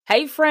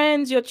Hey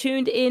friends, you're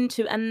tuned in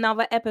to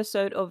another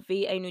episode of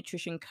VA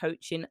Nutrition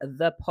Coaching,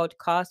 the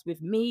podcast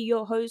with me,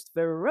 your host,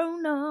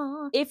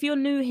 Verona. If you're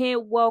new here,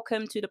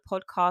 welcome to the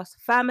podcast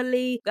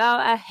family. Go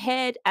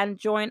ahead and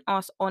join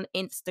us on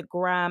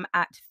Instagram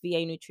at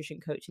VA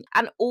Nutrition Coaching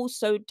and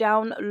also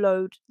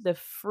download the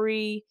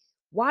free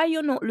Why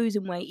You're Not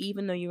Losing Weight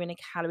Even Though You're in a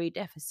Calorie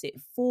Deficit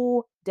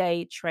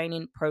 4-day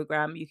training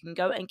program. You can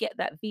go and get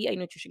that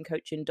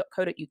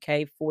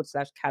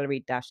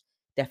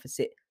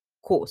vanutritioncoaching.co.uk/calorie-deficit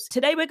course.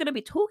 Today we're going to be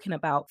talking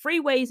about 3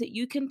 ways that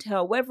you can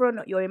tell whether or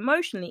not you're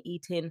emotionally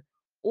eating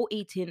or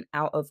eating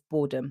out of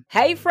boredom.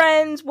 Hey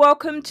friends,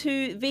 welcome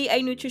to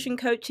VA Nutrition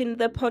Coaching,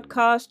 the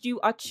podcast. You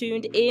are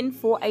tuned in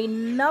for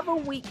another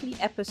weekly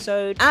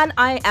episode and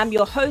I am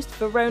your host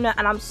Verona,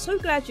 and I'm so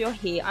glad you're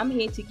here. I'm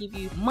here to give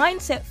you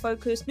mindset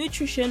focused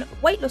nutrition,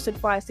 weight loss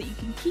advice that you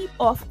can keep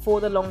off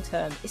for the long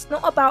term. It's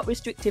not about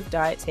restrictive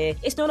diets here.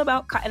 It's not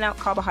about cutting out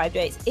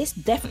carbohydrates. It's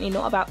definitely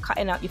not about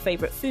cutting out your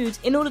favorite foods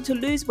in order to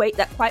lose weight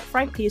that, quite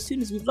frankly, as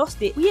soon as we've lost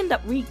it, we end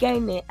up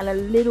regaining it and a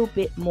little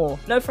bit more.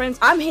 No friends,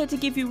 I'm here to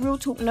give you real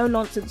talk, no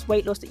nonsense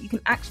weight loss that you can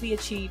actually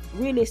achieve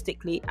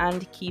realistically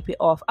and keep it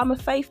off. I'm a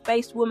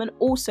faith-based woman,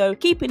 also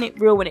keeping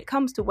it real when it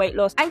comes to weight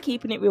loss and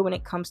keeping it real when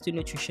it comes to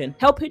nutrition,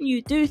 helping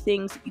you do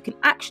things that you can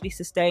actually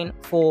sustain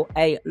for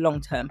a long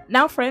term.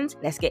 Now friends,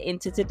 let's get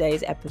into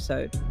today's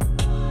episode.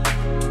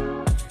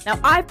 Now,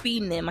 I've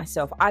been there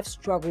myself. I've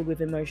struggled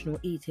with emotional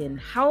eating.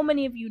 How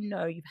many of you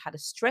know you've had a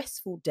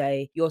stressful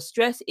day? Your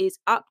stress is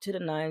up to the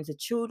nines. The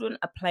children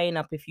are playing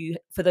up.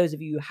 For those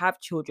of you who have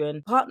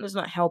children, partner's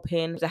not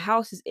helping. The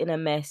house is in a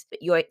mess,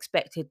 but you're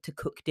expected to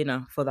cook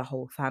dinner for the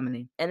whole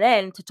family. And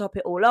then to top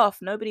it all off,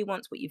 nobody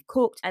wants what you've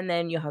cooked. And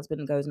then your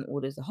husband goes and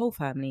orders the whole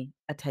family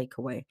a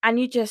takeaway. And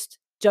you just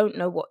don't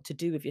know what to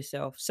do with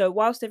yourself. So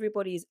whilst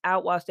everybody is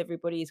out, whilst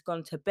everybody is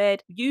gone to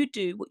bed, you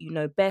do what you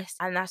know best,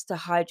 and that's to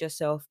hide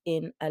yourself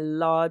in a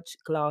large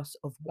glass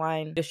of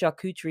wine, your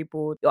charcuterie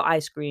board, your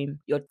ice cream,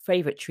 your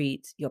favorite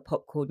treats, your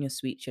popcorn, your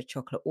sweets, your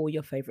chocolate, all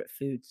your favorite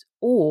foods.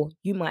 Or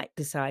you might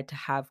decide to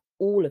have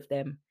all of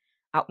them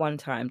at one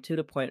time to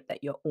the point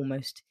that you're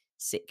almost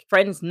sick.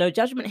 Friends, no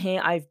judgment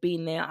here. I've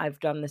been there. I've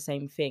done the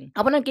same thing.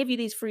 I want to give you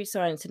these 3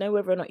 signs to know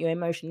whether or not you're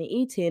emotionally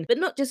eating, but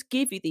not just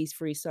give you these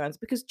 3 signs,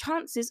 because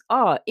chances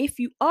are, if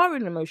you are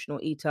an emotional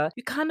eater,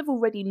 you kind of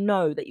already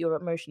know that you're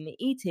emotionally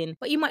eating,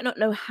 but you might not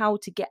know how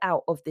to get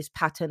out of this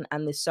pattern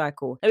and this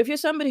cycle. Now, if you're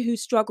somebody who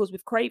struggles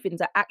with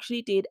cravings, I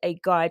actually did a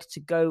guide to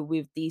go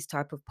with these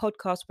type of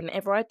podcasts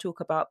whenever I talk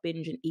about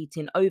binge and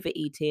eating,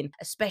 overeating,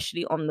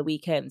 especially on the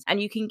weekends.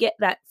 And you can get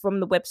that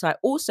from the website.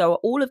 Also,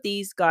 all of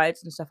these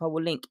guides and stuff I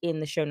will link in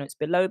the show notes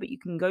below, but you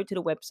can go to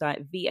the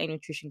website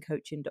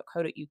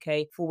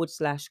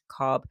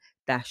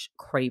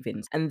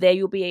vanutritioncoaching.co.uk/carb-cravings, and there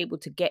you'll be able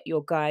to get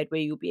your guide where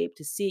you'll be able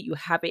to see it. You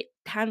have it,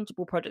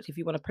 tangible product. If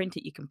you want to print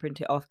it, you can print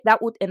it off.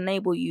 That would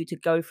enable you to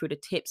go through the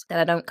tips that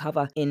I don't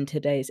cover in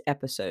today's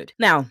episode.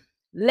 Now,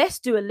 let's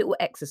do a little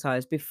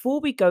exercise.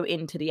 Before we go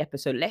into the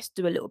episode, let's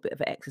do a little bit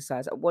of an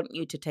exercise. I want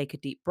you to take a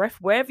deep breath.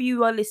 Wherever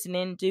you are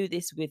listening, do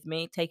this with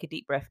me. Take a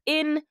deep breath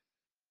in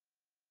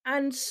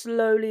and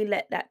slowly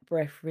let that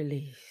breath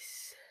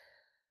release.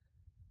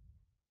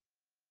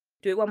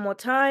 Do it one more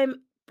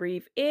time.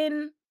 Breathe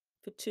in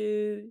for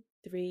 2,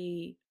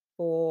 3,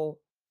 4,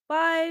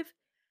 5,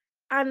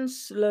 and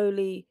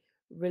slowly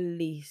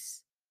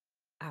release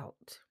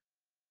out.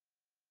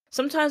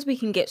 Sometimes we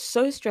can get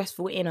so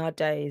stressful in our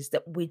days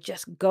that we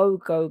just go,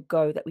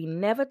 that we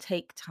never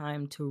take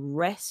time to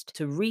rest,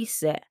 to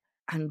reset,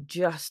 and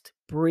just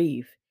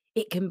breathe.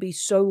 It can be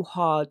so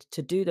hard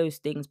to do those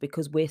things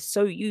because we're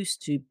so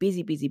used to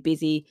busy,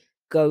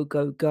 go.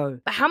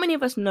 But how many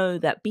of us know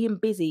that being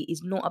busy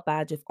is not a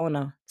badge of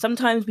honor?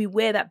 Sometimes we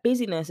wear that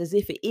busyness as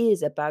if it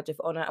is a badge of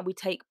honor, and we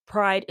take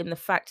pride in the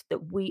fact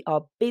that we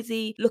are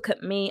busy. Look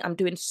at me, I'm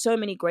doing so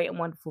many great and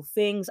wonderful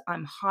things.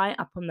 I'm high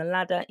up on the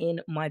ladder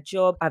in my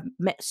job. I've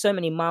met so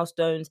many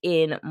milestones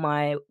in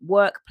my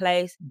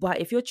workplace. But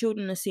if your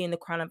children are seeing the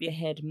crown of your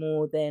head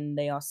more than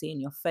they are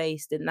seeing your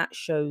face, then that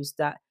shows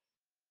that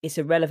it's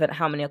irrelevant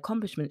how many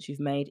accomplishments you've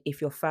made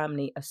if your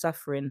family are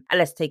suffering. And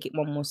let's take it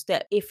one more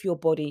step, if your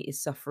body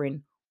is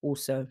suffering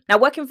also. Now,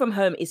 working from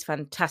home is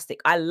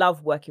fantastic. I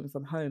love working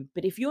from home.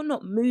 But if you're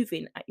not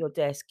moving at your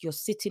desk, you're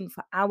sitting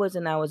for hours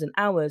and hours and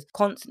hours,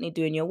 constantly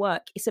doing your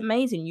work. It's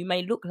amazing. You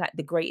may look like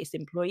the greatest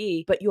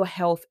employee, but your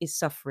health is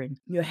suffering.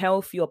 Your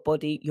health, your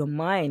body, your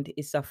mind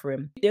is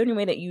suffering. The only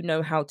way that you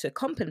know how to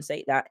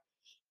compensate that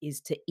is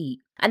to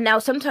eat. And now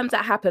sometimes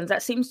that happens.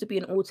 That seems to be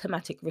an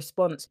automatic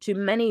response to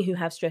many who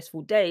have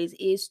stressful days,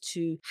 is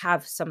to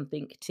have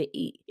something to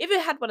eat. If you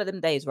had one of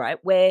them days, right,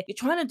 where you're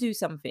trying to do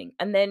something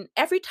and then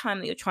every time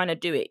that you're trying to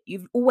do it,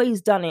 you've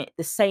always done it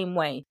the same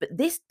way. But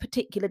this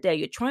particular day,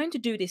 you're trying to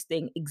do this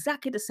thing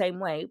exactly the same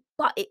way,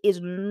 but it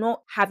is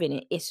not having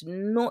it. It's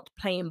not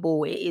playing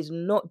ball. It is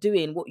not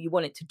doing what you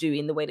want it to do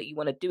in the way that you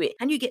want to do it.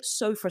 And you get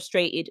so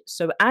frustrated,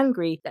 so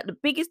angry that the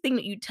biggest thing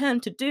that you turn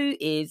to do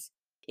is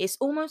It's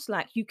almost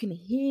like you can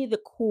hear the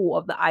call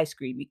of the ice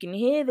cream. You can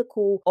hear the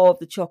call of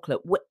the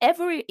chocolate.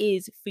 Whatever it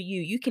is for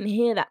you, you can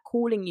hear that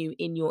calling you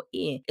in your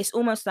ear. It's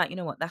almost like, you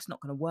know what, that's not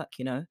going to work,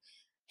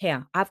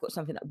 Here, I've got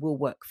something that will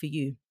work for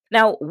you.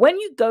 Now, when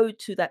you go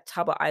to that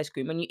tub of ice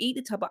cream, when you eat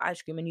the tub of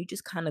ice cream and you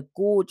just kind of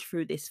gorge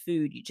through this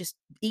food, you just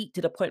eat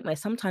to the point where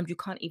sometimes you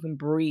can't even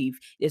breathe.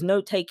 There's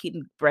no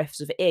taking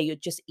breaths of air. You're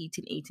just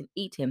eating, eating,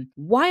 eating.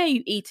 Why are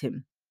you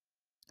eating?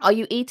 Are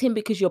you eating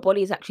because your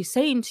body is actually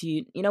saying to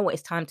you, you know what,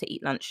 it's time to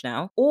eat lunch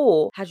now?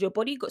 Or has your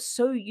body got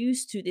so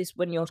used to this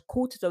when your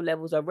cortisol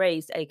levels are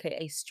raised,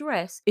 aka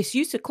stress, it's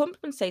used to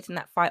compensating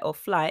that fight or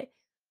flight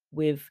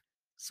with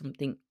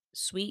something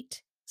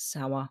sweet,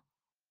 sour,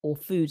 or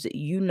foods that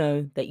you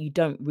know that you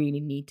don't really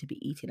need to be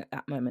eating at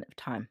that moment of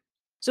time?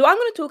 So I'm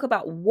going to talk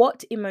about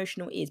what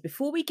emotional is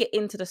before we get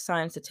into the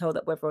science to tell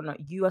that whether or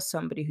not you are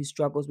somebody who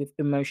struggles with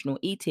emotional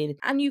eating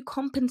and you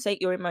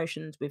compensate your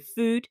emotions with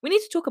food. We need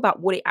to talk about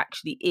what it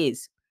actually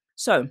is.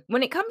 So,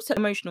 when it comes to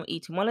emotional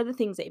eating, one of the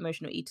things that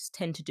emotional eaters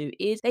tend to do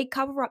is they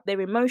cover up their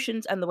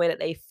emotions and the way that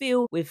they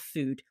feel with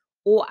food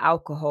or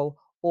alcohol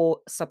or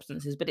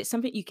substances, but it's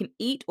something you can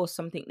eat or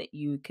something that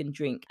you can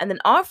drink. And then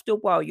after a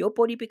while, your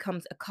body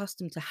becomes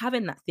accustomed to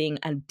having that thing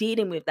and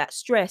dealing with that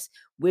stress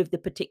with the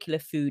particular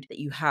food that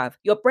you have.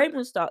 Your brain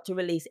will start to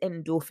release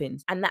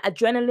endorphins, and that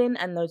adrenaline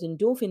and those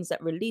endorphins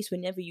that release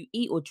whenever you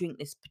eat or drink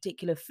this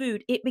particular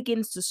food, it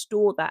begins to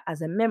store that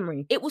as a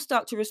memory. It will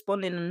start to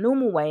respond in a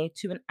normal way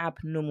to an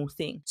abnormal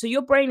thing. So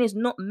your brain is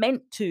not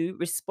meant to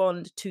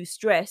respond to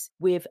stress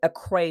with a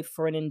crave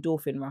for an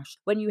endorphin rush.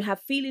 When you have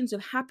feelings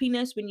of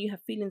happiness, when you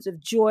have feelings of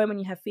joy, when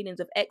you have feelings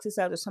of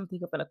exercise or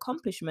something of an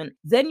accomplishment,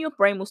 then your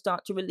brain will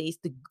start to release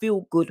the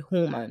feel good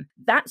hormone.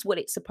 That's what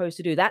it's supposed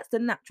to do. That's the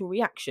natural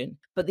reaction.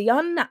 But the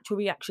unnatural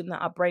reaction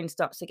that our brain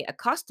starts to get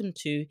accustomed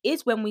to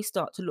is when we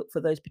start to look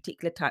for those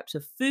particular types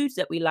of foods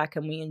that we like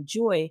and we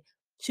enjoy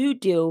to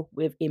deal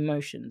with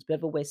emotions,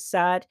 whether we're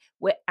sad,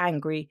 we're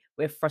angry,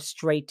 we're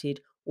frustrated,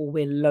 or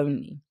we're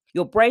lonely.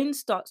 Your brain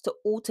starts to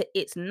alter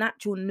its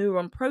natural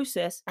neuron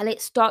process and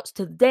it starts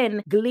to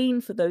then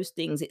glean for those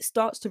things. It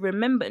starts to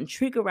remember and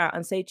trigger out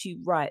and say to you,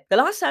 right, the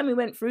last time we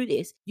went through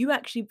this, you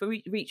actually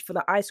reached for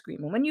the ice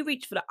cream. And when you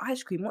reached for the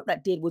ice cream, what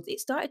that did was it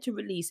started to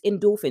release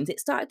endorphins. It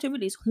started to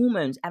release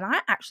hormones. And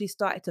I actually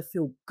started to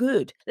feel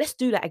good. Let's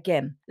do that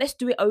again. Let's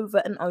do it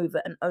over and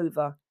over and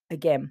over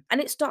again. And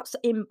it starts to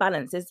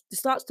imbalance. There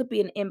starts to be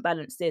an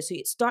imbalance there. So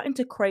it's starting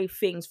to crave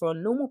things for a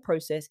normal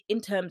process in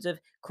terms of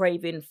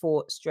craving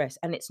for stress.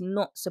 And it's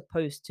not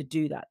supposed to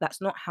do that.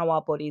 That's not how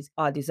our bodies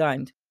are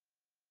designed.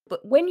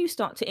 But when you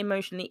start to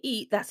emotionally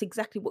eat, that's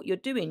exactly what you're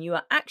doing. You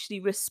are actually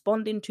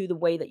responding to the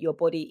way that your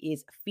body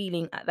is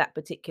feeling at that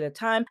particular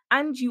time,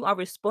 and you are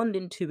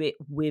responding to it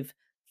with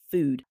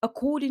food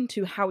according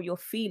to how you're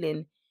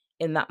feeling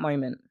in that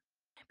moment.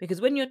 Because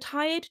when you're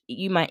tired,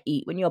 you might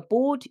eat. When you're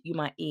bored, you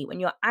might eat. When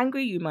you're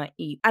angry, you might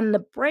eat. And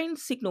the brain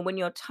signal when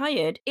you're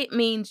tired, it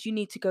means you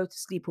need to go to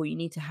sleep or you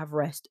need to have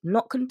rest,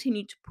 not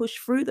continue to push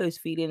through those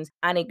feelings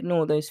and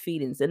ignore those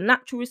feelings. The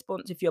natural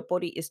response if your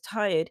body is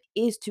tired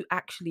is to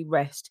actually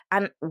rest.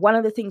 And one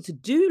of the things to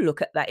do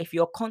look at that if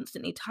you're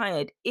constantly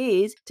tired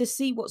is to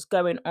see what's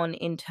going on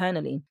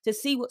internally, to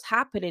see what's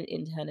happening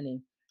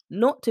internally,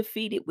 not to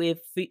feed it with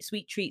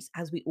sweet treats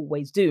as we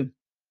always do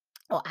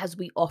or as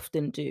we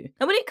often do.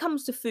 Now, when it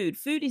comes to food,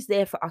 food is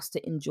there for us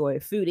to enjoy.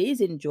 Food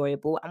is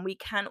enjoyable, and we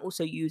can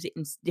also use it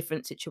in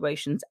different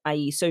situations,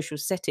 i.e., social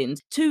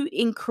settings, to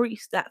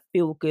increase that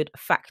feel good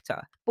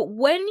factor. But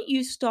when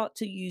you start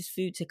to use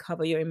food to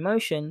cover your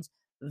emotions,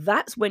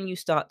 that's when you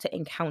start to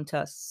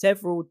encounter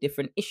several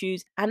different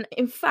issues. And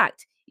in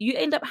fact, you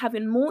end up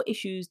having more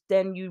issues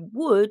than you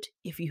would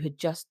if you had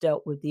just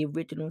dealt with the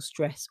original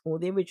stress or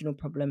the original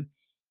problem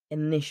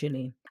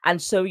initially. And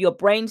so your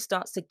brain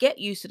starts to get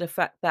used to the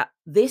fact that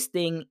this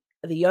thing,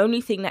 the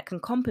only thing that can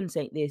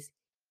compensate this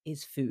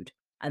is food.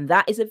 And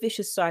that is a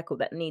vicious cycle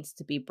that needs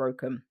to be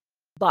broken.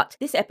 But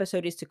this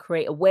episode is to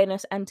create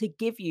awareness and to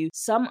give you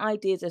some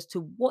ideas as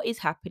to what is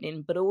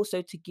happening, but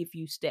also to give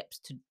you steps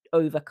to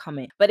overcome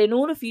it. But in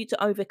order for you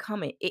to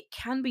overcome it, it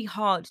can be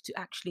hard to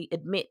actually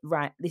admit,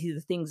 right, this is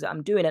the things that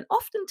I'm doing. And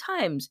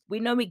oftentimes we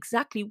know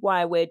exactly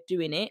why we're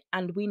doing it,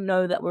 and we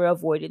know that we're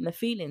avoiding the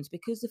feelings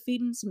because the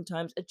feelings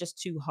sometimes are just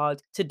too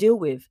hard to deal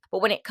with.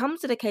 But when it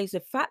comes to the case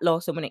of fat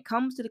loss, and when it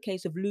comes to the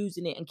case of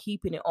losing it and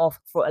keeping it off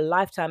for a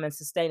lifetime and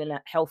sustaining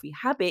that healthy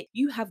habit,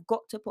 you have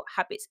got to put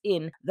habits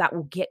in that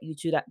will get you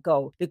to that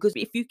goal. Because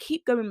if you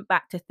keep going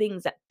back to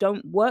things that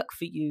don't work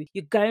for you,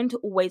 you're going to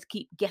always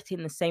keep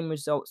getting the same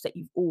results that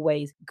you've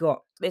always got.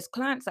 There's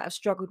clients that have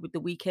struggled with the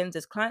weekends,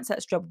 there's clients that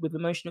have struggled with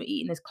emotional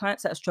eating, there's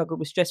clients that have struggled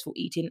with stressful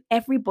eating.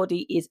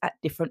 Everybody is at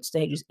different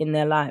stages in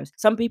their lives.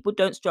 Some people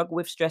don't struggle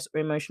with stress or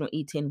emotional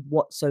eating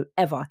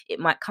whatsoever. It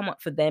might come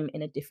up for them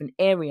in a different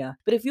area.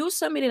 But if you're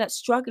somebody that's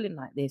struggling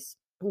like this,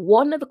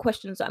 one of the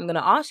questions that I'm going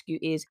to ask you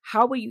is,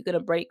 how are you going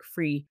to break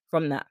free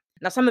from that?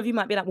 Now, some of you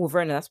might be like, well,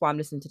 Verona, that's why I'm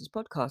listening to this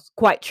podcast.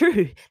 Quite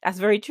true. That's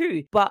very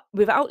true. But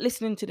without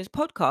listening to this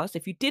podcast,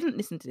 if you didn't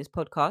listen to this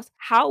podcast,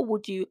 how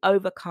would you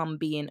overcome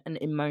being an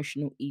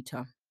emotional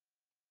eater?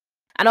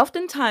 And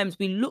oftentimes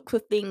we look for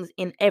things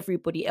in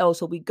everybody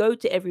else, or we go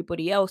to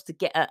everybody else to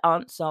get an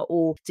answer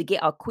or to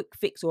get our quick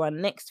fix or our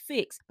next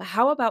fix. But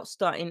how about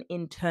starting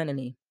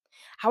internally?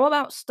 How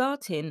about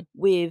starting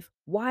with,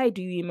 why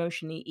do you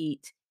emotionally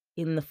eat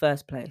in the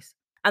first place?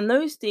 And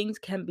those things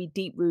can be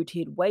deep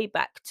rooted way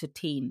back to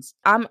teens.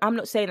 I'm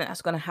not saying that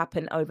that's going to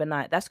happen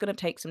overnight. That's going to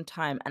take some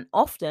time. And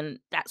often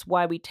that's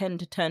why we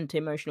tend to turn to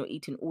emotional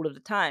eating all of the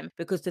time.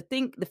 Because the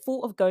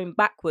thought of going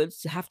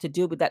backwards to have to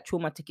deal with that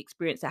traumatic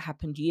experience that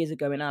happened years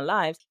ago in our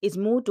lives is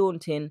more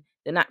daunting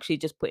than actually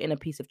just putting a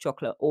piece of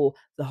chocolate or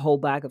the whole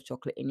bag of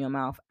chocolate in your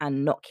mouth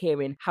and not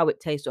caring how it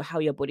tastes or how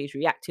your body is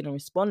reacting or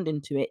responding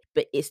to it.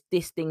 But it's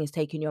this thing is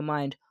taking your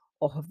mind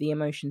off of the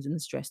emotions and the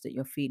stress that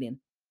you're feeling.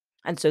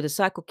 And so the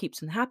cycle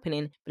keeps on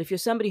happening. But if you're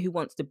somebody who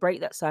wants to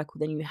break that cycle,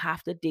 then you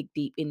have to dig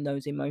deep in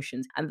those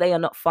emotions. And they are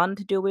not fun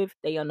to deal with.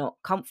 They are not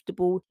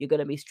comfortable. You're going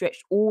to be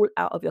stretched all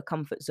out of your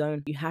comfort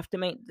zone. You have to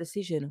make the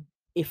decision.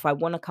 If I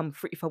want to come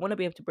free, if I want to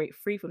be able to break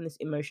free from this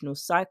emotional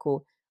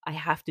cycle, I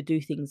have to do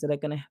things that are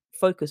going to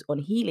focus on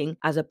healing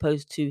as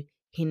opposed to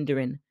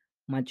hindering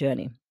my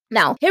journey.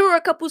 Now, here are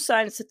a couple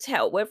signs to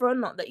tell whether or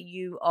not that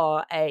you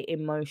are a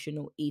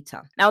emotional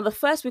eater. Now, the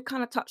first, we've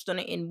kind of touched on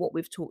it in what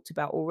we've talked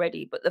about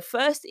already, but the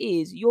first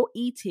is you're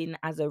eating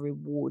as a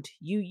reward.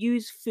 You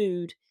use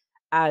food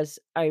as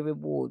a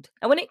reward.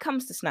 And when it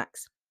comes to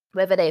snacks,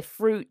 whether they're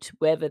fruit,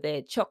 whether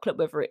they're chocolate,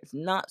 whether it's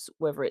nuts,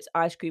 whether it's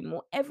ice cream,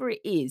 whatever it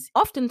is,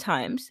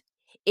 oftentimes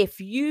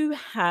if you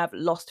have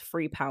lost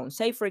 £3,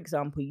 say for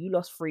example, you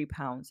lost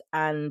 £3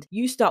 and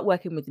you start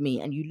working with me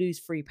and you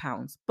lose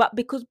 £3, but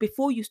because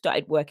before you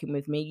started working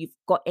with me, you've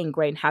got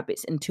ingrained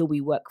habits until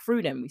we work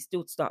through them, we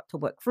still start to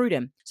work through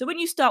them. So when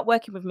you start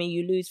working with me,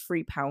 you lose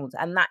 £3,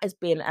 and that has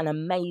been an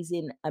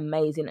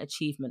amazing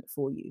achievement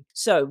for you.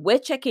 So we're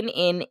checking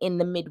in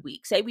the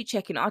midweek. Say we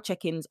check in, our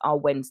check-ins are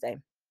Wednesday,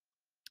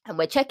 and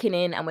we're checking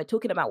in and we're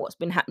talking about what's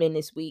been happening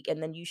this week,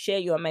 and then you share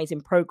your amazing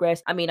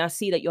progress. I mean, I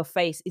see that your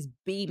face is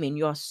beaming.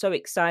 You are so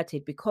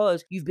excited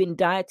because you've been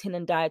dieting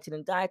and dieting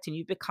and dieting.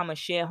 You've become a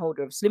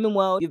shareholder of Slimming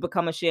World. You've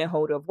become a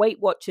shareholder of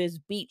Weight Watchers,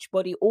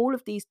 Beachbody, all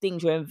of these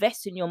things. You're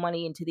investing your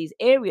money into these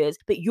areas,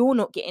 but you're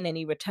not getting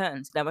any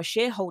returns. Now, a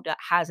shareholder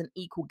has an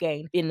equal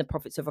gain in the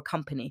profits of a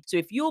company. So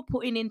if you're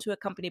putting into a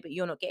company but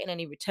you're not getting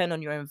any return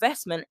on your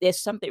investment,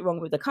 there's something wrong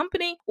with the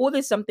company or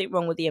there's something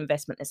wrong with the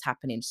investment that's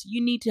happening. So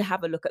you need to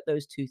have a look at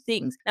those two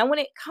things. Now, when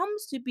it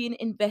comes to being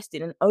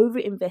invested and over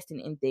investing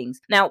in things,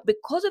 now,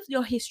 because of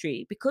your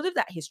history, because of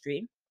that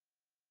history,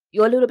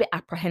 you're a little bit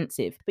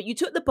apprehensive, but you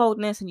took the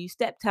boldness and you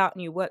stepped out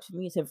and you worked for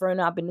me. You said,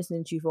 Verona, I've been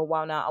listening to you for a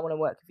while now. I want to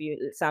work with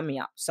you. Sign me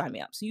up, sign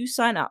me up. So you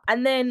sign up.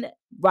 And then,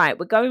 right,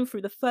 we're going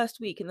through the first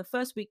week. In the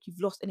first week,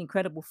 you've lost an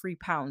incredible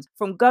 £3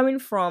 from going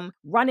from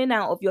running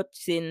out of your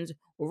sins,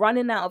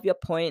 running out of your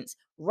points,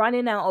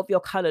 running out of your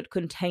colored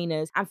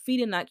containers and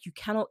feeling like you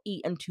cannot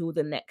eat until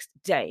the next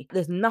day.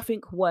 There's nothing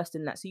worse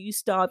than that. So you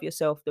starve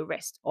yourself the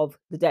rest of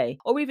the day,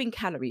 or even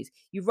calories.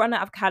 You've run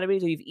out of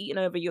calories or you've eaten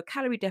over your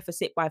calorie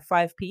deficit by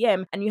 5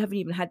 p.m. and you haven't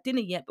even had dinner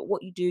yet. But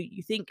what you do,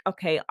 you think,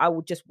 okay, I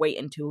will just wait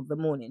until the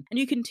morning. And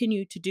you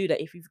continue to do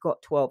that if you've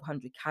got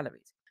 1,200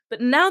 calories.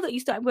 But now that you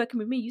started working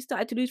with me, you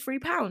started to lose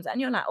 £3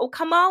 and you're like, oh,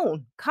 come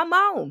on, come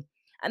on.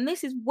 And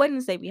this is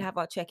Wednesday, we have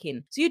our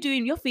check-in. So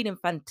you're feeling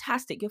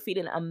fantastic. You're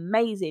feeling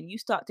amazing. You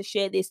start to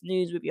share this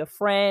news with your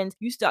friends.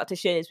 You start to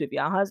share this with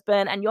your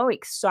husband and you're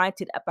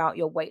excited about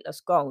your weight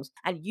loss goals.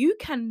 And you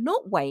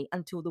cannot wait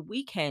until the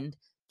weekend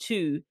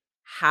to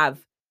have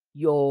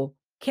your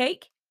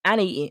cake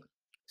and eat it.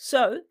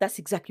 So that's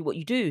exactly what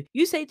you do.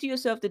 You say to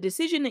yourself, the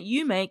decision that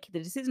you make,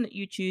 the decision that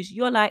you choose,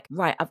 you're like,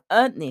 right, I've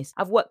earned this.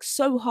 I've worked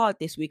so hard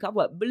this week. I've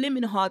worked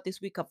blimmin' hard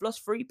this week. I've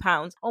lost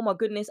 £3. Oh my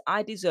goodness,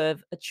 I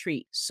deserve a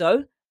treat.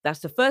 So that's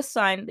the first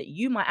sign that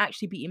you might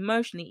actually be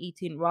emotionally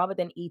eating rather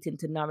than eating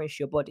to nourish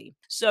your body.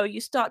 So you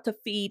start to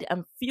feed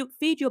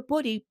your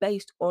body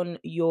based on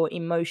your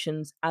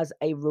emotions as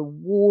a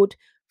reward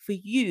for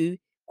you,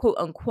 quote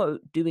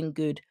unquote, doing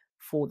good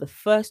for the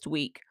first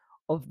week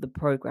of the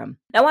program.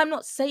 Now, I'm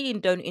not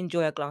saying don't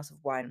enjoy a glass of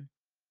wine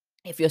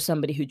if you're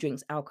somebody who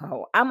drinks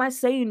alcohol. Am I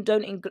saying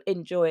don't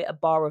enjoy a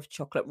bar of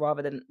chocolate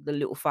rather than the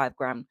little 5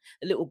 gram,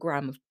 the little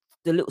gram of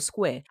the little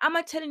square? Am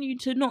I telling you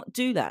to not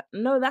do that?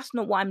 No, that's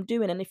not what I'm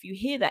doing. And if you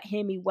hear that,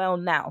 hear me well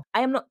now.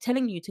 I am not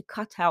telling you to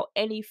cut out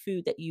any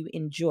food that you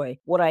enjoy.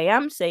 What I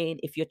am saying,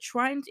 if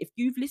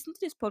you've listened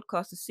to this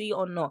podcast to see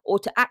or not, or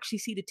to actually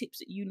see the tips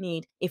that you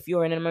need if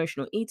you're an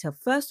emotional eater,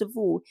 first of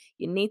all,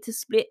 you need to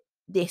split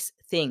this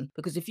thing,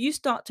 because if you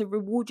start to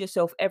reward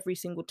yourself every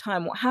single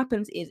time, what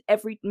happens is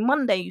every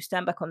Monday you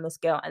stand back on the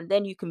scale and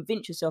then you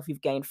convince yourself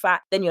you've gained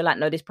fat. Then you're like,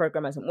 no, this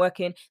program isn't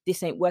working.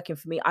 This ain't working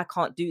for me. I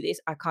can't do this.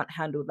 I can't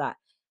handle that.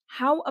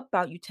 How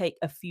about you take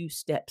a few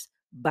steps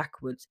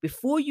backwards?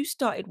 Before you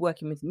started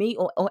working with me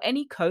or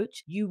any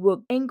coach, you were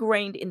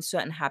ingrained in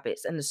certain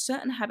habits, and the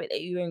certain habit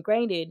that you were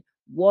ingrained in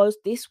was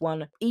this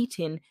one,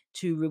 eating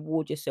to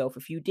reward yourself.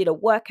 If you did a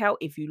workout,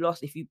 if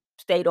you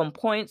stayed on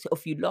points, or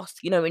if you lost,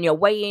 in your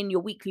weigh-in,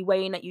 your weekly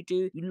weigh-in that you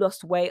do, you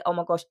lost weight, oh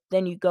my gosh,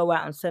 then you go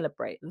out and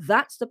celebrate.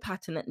 That's the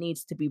pattern that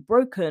needs to be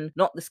broken,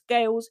 not the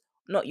scales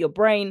not your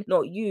brain,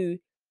 not you,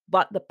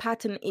 but the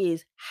pattern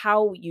is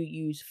how you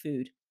use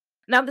food.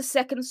 Now, the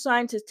second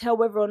sign to tell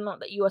whether or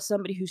not that you are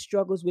somebody who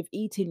struggles with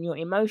eating your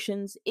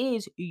emotions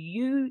is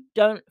you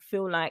don't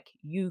feel like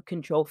you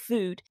control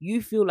food.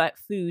 You feel like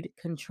food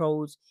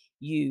controls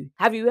you.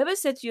 Have you ever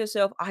said to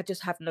yourself, I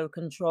just have no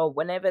control?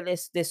 Whenever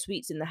there's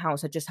sweets in the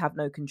house, I just have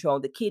no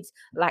control. The kids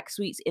like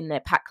sweets in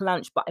their packed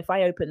lunch, but if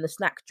I open the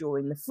snack drawer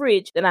in the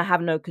fridge, then I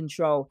have no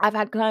control. I've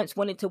had clients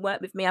wanting to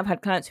work with me. I've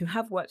had clients who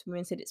have worked with me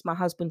and said it's my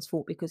husband's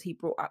fault because he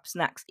brought up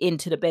snacks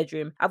into the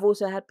bedroom. I've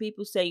also had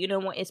people say, you know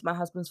what, it's my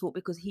husband's fault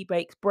because he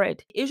bakes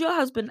bread. Is your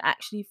husband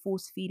actually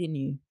force feeding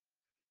you?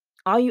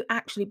 Are you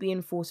actually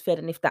being force fed?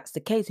 And if that's the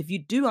case, if you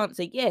do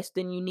answer yes,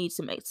 then you need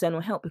some external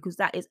help because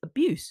that is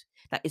abuse.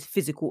 That is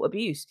physical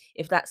abuse.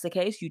 If that's the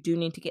case, you do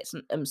need to get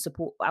some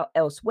support out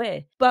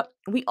elsewhere. But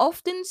we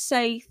often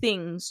say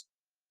things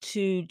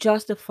to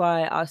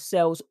justify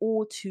ourselves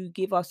or to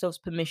give ourselves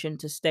permission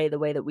to stay the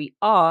way that we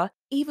are,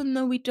 even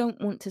though we don't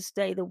want to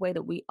stay the way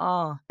that we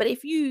are. But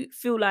if you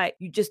feel like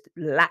you just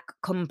lack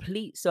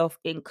complete self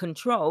in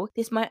control,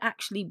 this might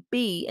actually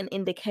be an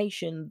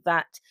indication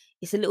that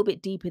it's a little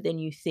bit deeper than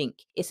you think.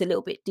 It's a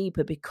little bit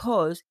deeper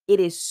because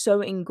it is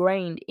so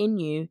ingrained in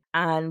you,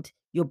 and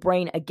your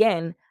brain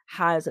again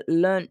has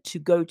learned to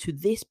go to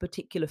this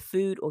particular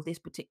food or this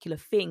particular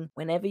thing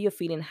whenever you're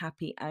feeling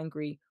happy,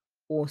 angry,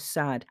 or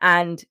sad.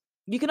 And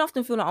you can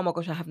often feel like, oh my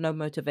gosh, I have no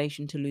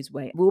motivation to lose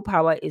weight.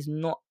 Willpower is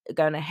not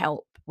going to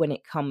help when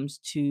it comes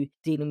to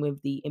dealing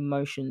with the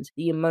emotions.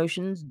 The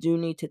emotions do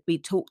need to be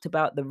talked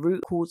about. The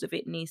root cause of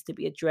it needs to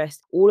be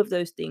addressed. All of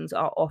those things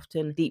are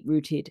often deep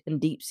rooted and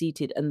deep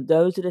seated, and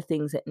those are the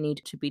things that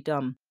need to be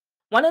done.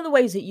 One of the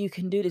ways that you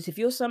can do this, if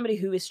you're somebody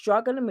who is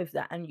struggling with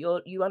that and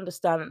you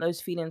understand that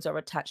those feelings are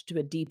attached to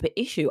a deeper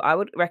issue, I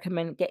would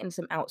recommend getting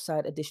some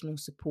outside additional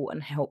support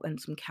and help and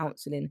some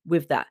counseling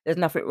with that. There's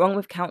nothing wrong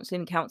with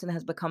counseling. Counseling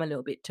has become a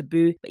little bit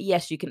taboo, but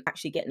yes, you can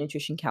actually get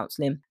nutrition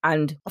counseling.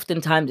 And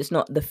oftentimes it's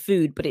not the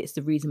food, but it's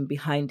the reason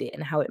behind it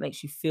and how it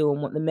makes you feel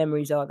and what the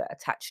memories are that are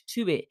attached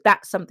to it.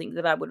 That's something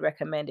that I would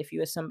recommend if you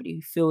are somebody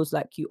who feels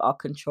like you are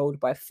controlled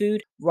by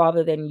food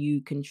rather than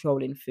you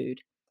controlling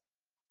food.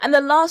 And the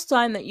last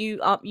time that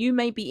you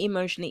may be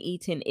emotionally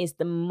eating is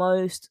the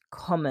most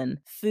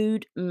common.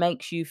 Food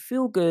makes you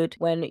feel good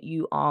when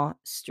you are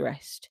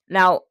stressed.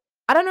 Now,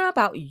 I don't know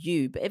about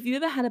you, but have you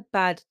ever had a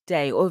bad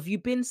day or have you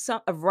been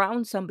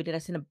around somebody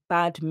that's in a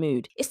bad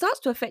mood? It starts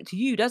to affect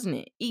you, doesn't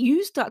it?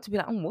 You start to be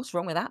like, oh, what's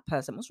wrong with that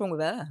person? What's wrong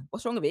with her?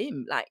 What's wrong with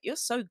him? Like, you're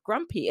so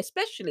grumpy,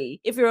 especially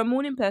if you're a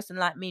morning person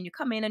like me and you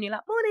come in and you're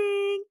like, morning.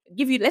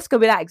 Let's go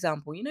with that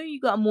example. You know, you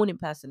got a morning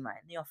person right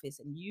in the office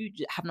and you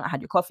have not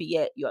had your coffee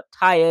yet. You're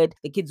tired.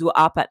 The kids were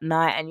up at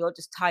night and you're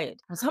just tired.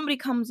 And somebody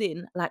comes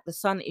in like the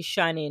sun is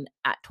shining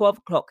at 12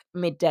 o'clock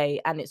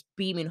midday and it's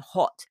beaming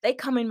hot. They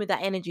come in with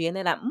that energy and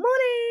they're like, morning.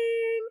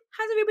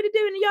 How's everybody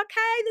doing? Are you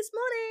okay this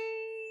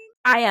morning?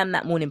 I am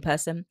that morning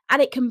person.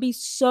 And it can be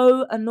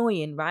so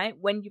annoying, right?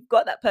 When you've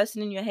got that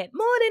person in your head,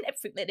 morning,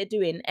 everything that they're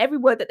doing, every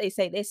word that they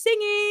say, they're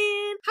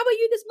singing. How are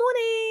you this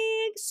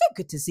morning? So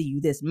good to see you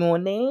this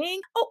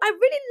morning. Oh, I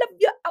really love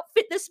your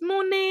outfit this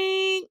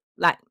morning.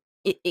 Like,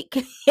 it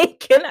can, it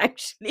can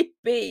actually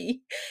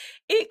be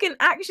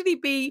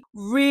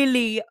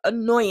really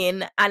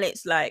annoying. And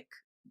it's like,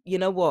 you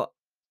know what?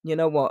 You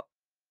know what?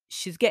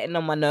 She's getting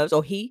on my nerves,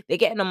 or they're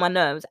getting on my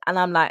nerves. And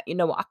I'm like, you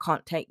know what? I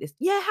can't take this.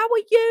 Yeah, how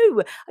are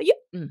you? Are you?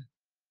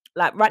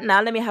 Like right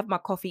now, let me have my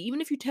coffee. Even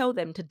if you tell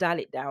them to dial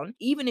it down,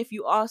 even if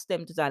you ask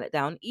them to dial it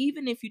down,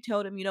 even if you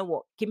tell them, you know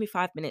what, give me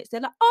 5 minutes,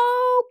 they're like,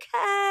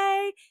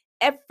 okay.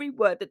 Every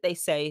word that they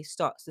say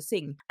starts to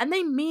sing. And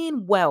they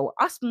mean well.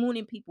 Us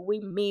morning people, we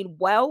mean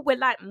well. We're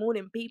like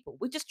morning people.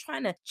 We're just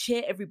trying to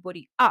cheer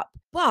everybody up.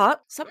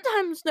 But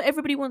sometimes not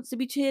everybody wants to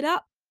be cheered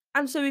up.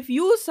 And so if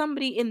you're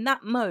somebody in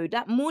that mode,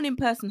 that morning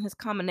person has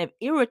come and they've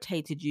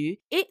irritated you,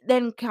 it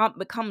then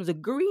becomes a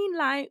green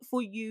light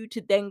for you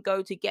to then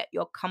go to get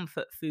your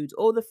comfort foods,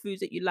 all the foods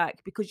that you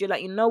like, because you're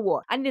like, you know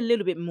what? I need a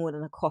little bit more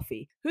than a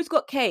coffee. Who's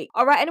got cake?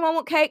 All right, anyone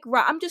want cake?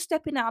 Right, I'm just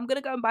stepping out. I'm going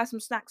to go and buy some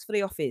snacks for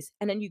the office.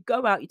 And then you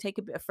go out, you take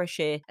a bit of fresh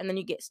air, and then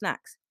you get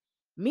snacks.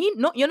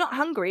 You're not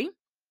hungry.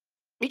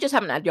 You just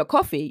haven't had your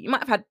coffee. You might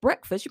have had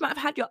breakfast. You might have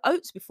had your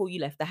oats before you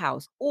left the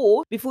house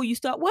or before you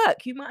start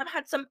work. You might have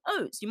had some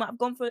oats. You might have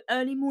gone for an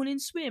early morning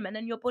swim and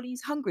then your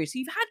body's hungry. So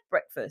you've had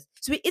breakfast.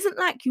 So it isn't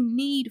like you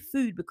need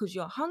food because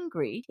you're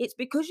hungry. It's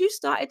because you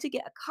started to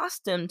get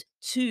accustomed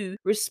to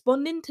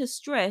responding to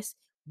stress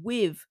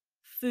with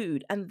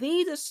food. And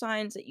these are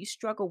signs that you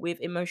struggle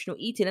with emotional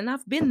eating. And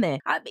I've been there.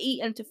 I've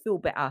eaten to feel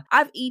better.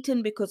 I've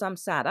eaten because I'm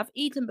sad. I've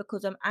eaten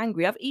because I'm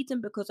angry. I've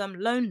eaten because I'm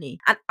lonely.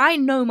 And I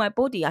know my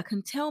body. I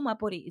can tell my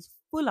body is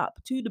full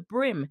up to the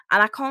brim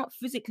and I can't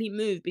physically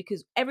move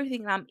because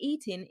everything that I'm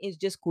eating is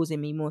just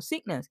causing me more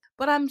sickness.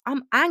 But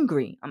I'm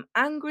angry. I'm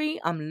angry.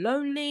 I'm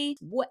lonely.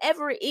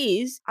 Whatever it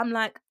is, I'm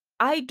like,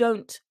 I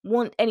don't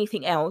want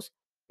anything else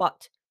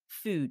but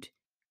food.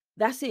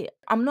 That's it.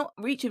 I'm not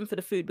reaching for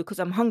the food because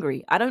I'm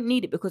hungry. I don't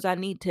need it because I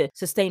need to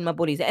sustain my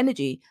body's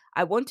energy.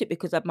 I want it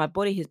because my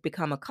body has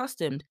become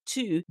accustomed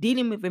to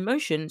dealing with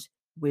emotions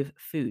with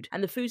food,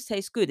 and the foods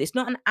taste good. It's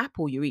not an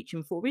apple you're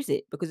reaching for, is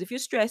it? Because if you're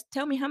stressed,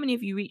 tell me how many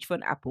of you reach for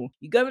an apple.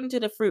 You go into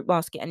the fruit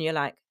basket and you're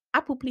like,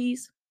 apple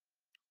please,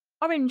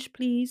 orange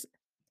please,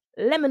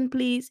 lemon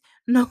please.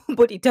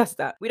 Nobody does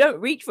that. We don't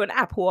reach for an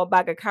apple or a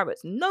bag of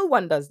carrots. No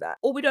one does that.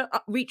 Or we don't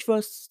reach for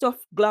a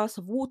stuffed glass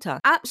of water.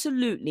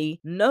 Absolutely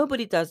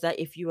nobody does that.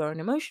 If you are an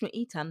emotional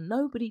eater,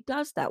 nobody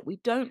does that. We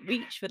don't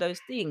reach for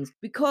those things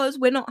because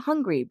we're not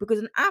hungry, because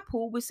an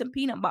apple with some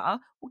peanut butter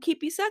will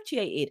keep you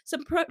satiated.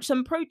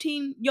 Some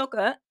protein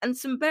yogurt and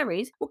some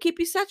berries will keep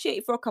you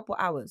satiated for a couple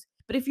hours.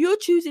 But if you're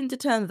choosing to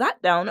turn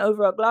that down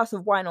over a glass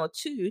of wine or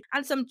two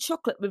and some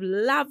chocolate with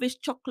lavish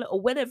chocolate or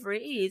whatever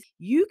it is,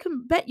 you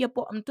can bet your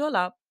bottom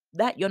dollar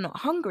that you're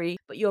not hungry,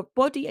 but your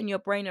body and your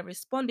brain are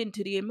responding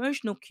to the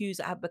emotional cues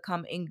that have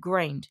become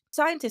ingrained.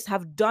 Scientists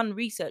have done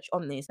research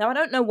on this. Now, I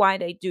don't know why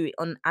they do it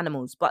on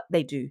animals, but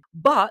they do.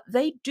 But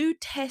they do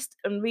test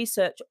and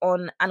research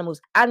on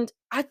animals. And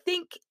I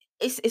think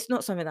it's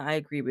not something that I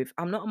agree with.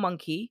 I'm not a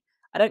monkey.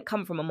 I don't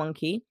come from a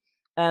monkey.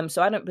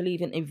 So I don't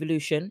believe in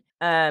evolution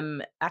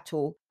at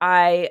all.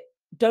 I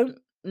don't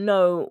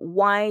know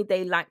why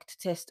they like to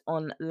test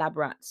on lab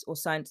rats or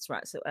scientist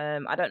rats.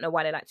 I don't know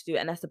why they like to do it,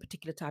 and that's the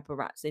particular type of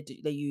rats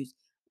they use,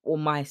 or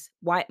mice,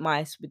 white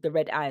mice with the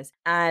red eyes,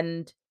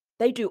 and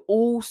they do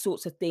all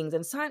sorts of things.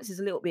 And science is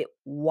a little bit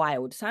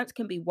wild. Science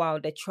can be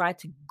wild. They try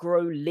to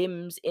grow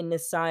limbs in the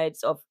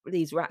sides of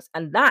these rats,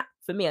 and that,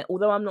 for me,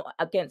 although I'm not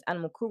against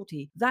animal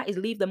cruelty, that is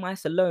leave the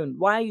mice alone.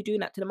 Why are you doing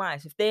that to the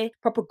mice? If they're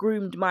proper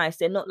groomed mice,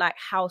 they're not like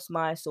house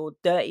mice or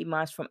dirty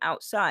mice from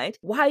outside.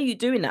 Why are you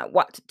doing that?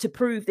 What, to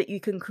prove that you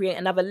can create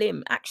another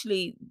limb?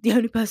 Actually, the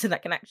only person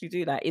that can actually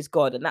do that is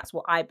God, and that's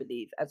what I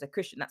believe as a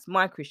Christian. That's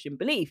my Christian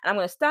belief, and I'm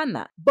going to stand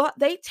that. But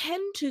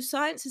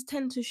scientists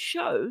tend to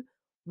show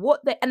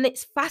and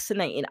it's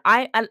fascinating.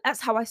 And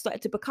that's how I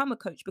started to become a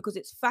coach, because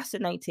it's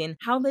fascinating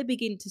how they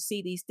begin to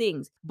see these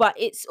things. But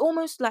it's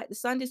almost like the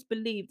scientists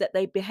believe that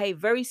they behave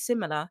very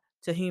similar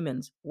to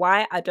humans.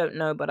 Why? I don't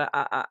know, but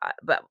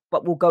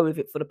but we'll go with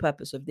it for the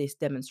purpose of this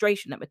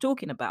demonstration that we're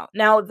talking about.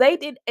 Now, they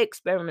did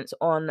experiments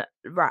on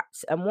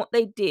rats, and what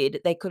they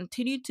did, they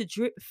continued to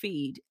drip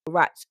feed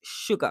rats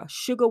sugar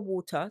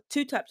water.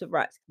 Two types of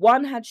rats.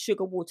 One had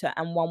sugar water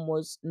and one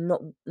was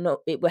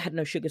it had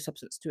no sugar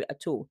substance to it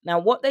at all. Now,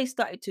 what they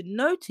started to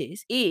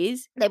notice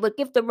is they would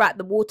give the rat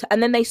the water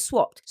and then they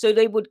swapped. So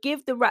they would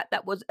give the rat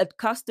that was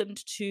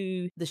accustomed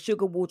to the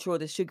sugar water or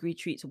the sugary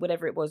treats or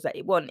whatever it was that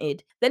it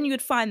wanted. Then you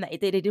would find that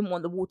they didn't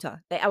want the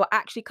water. They would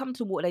actually come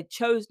to water.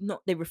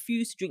 They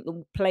refused to drink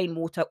the plain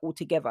water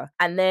altogether.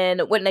 And then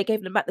when they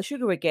gave them back the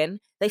sugar again,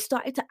 they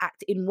started to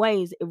act in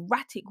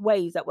erratic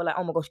ways that were like,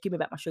 oh my gosh, give me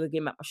back my sugar,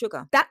 give me back my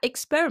sugar. That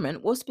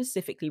experiment was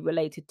specifically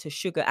related to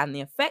sugar and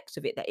the effects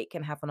of it that it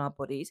can have on our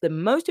bodies. The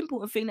most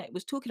important thing that it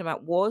was talking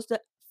about was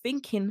that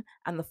thinking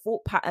and the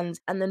thought patterns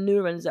and the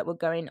neurons that were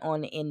going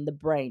on in the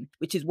brain,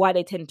 which is why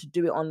they tend to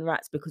do it on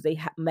rats, because they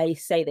may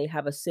say they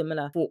have a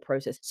similar thought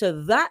process.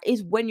 So that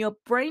is when your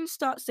brain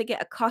starts to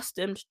get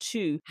accustomed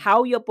to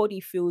how your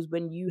body feels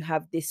when you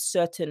have this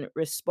certain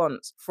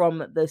response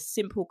from the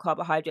simple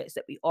carbohydrates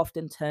that we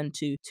often turn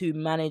to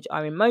manage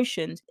our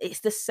emotions.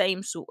 It's the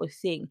same sort of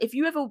thing. If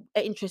you ever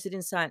are interested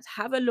in science,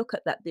 have a look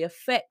at that. The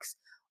effects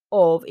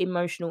of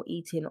emotional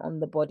eating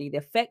on the body, the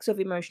effects of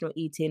emotional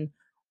eating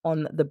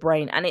on the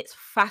brain, and it's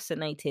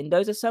fascinating.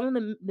 Those are some of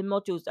the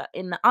modules that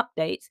in the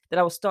updates that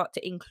I will start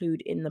to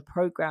include in the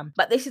program.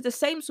 But this is the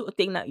same sort of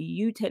thing that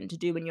you tend to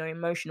do when you're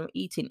emotional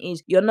eating.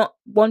 Is you're not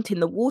wanting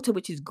the water,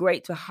 which is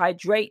great to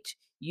hydrate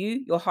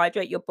you'll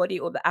hydrate your body,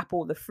 or the apple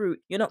or the fruit.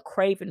 You're not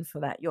craving for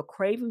that. You're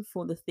craving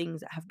for the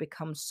things that have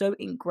become so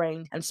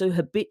ingrained and so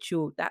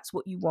habitual. That's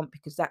what you want,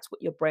 because that's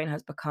what your brain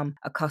has become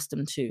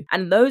accustomed to.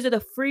 And those are the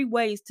 3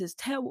 ways to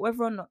tell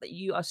whether or not that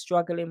you are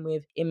struggling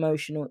with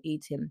emotional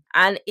eating.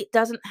 And it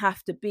doesn't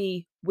have to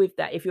be with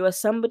that. If you are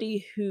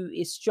somebody who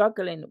is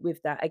struggling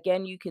with that,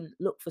 again, you can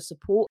look for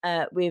support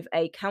with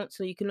a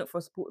counselor. You can look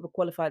for support with a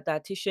qualified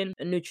dietitian,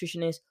 a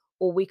nutritionist,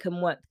 or we can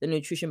work the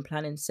nutrition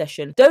planning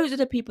session. Those are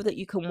the people that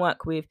you can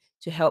work with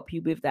to help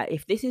you with that.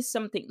 If this is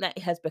something that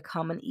has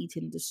become an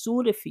eating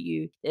disorder for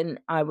you, then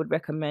I would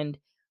recommend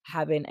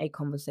having a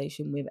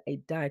conversation with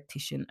a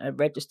dietitian, a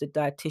registered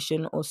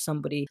dietitian, or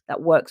somebody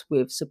that works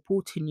with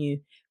supporting you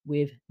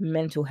with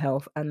mental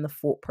health and the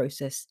thought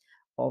process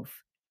of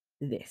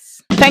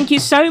this. Thank you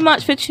so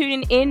much for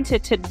tuning in to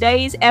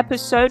today's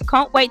episode.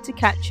 Can't wait to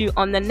catch you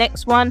on the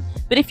next one.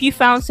 But if you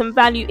found some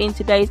value in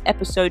today's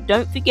episode,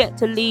 don't forget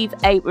to leave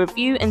a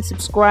review and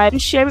subscribe,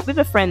 and share it with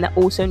a friend that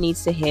also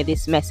needs to hear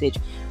this message.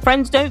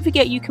 Friends, don't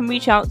forget you can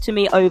reach out to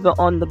me over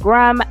on the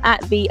gram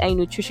at VA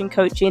Nutrition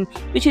Coaching,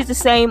 which is the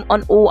same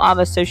on all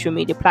other social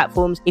media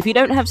platforms. If you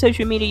don't have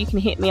social media, you can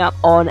hit me up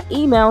on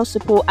email,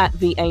 support at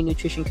VA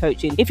Nutrition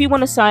Coaching. If you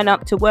want to sign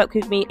up to work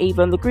with me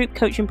either on the group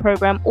coaching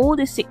program or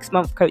the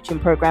 6-month coaching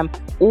program,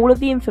 all of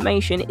the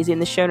information is in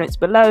the show notes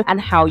below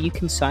and how you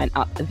can sign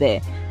up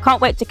there.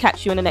 Can't wait to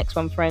catch you in the next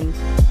one, friends.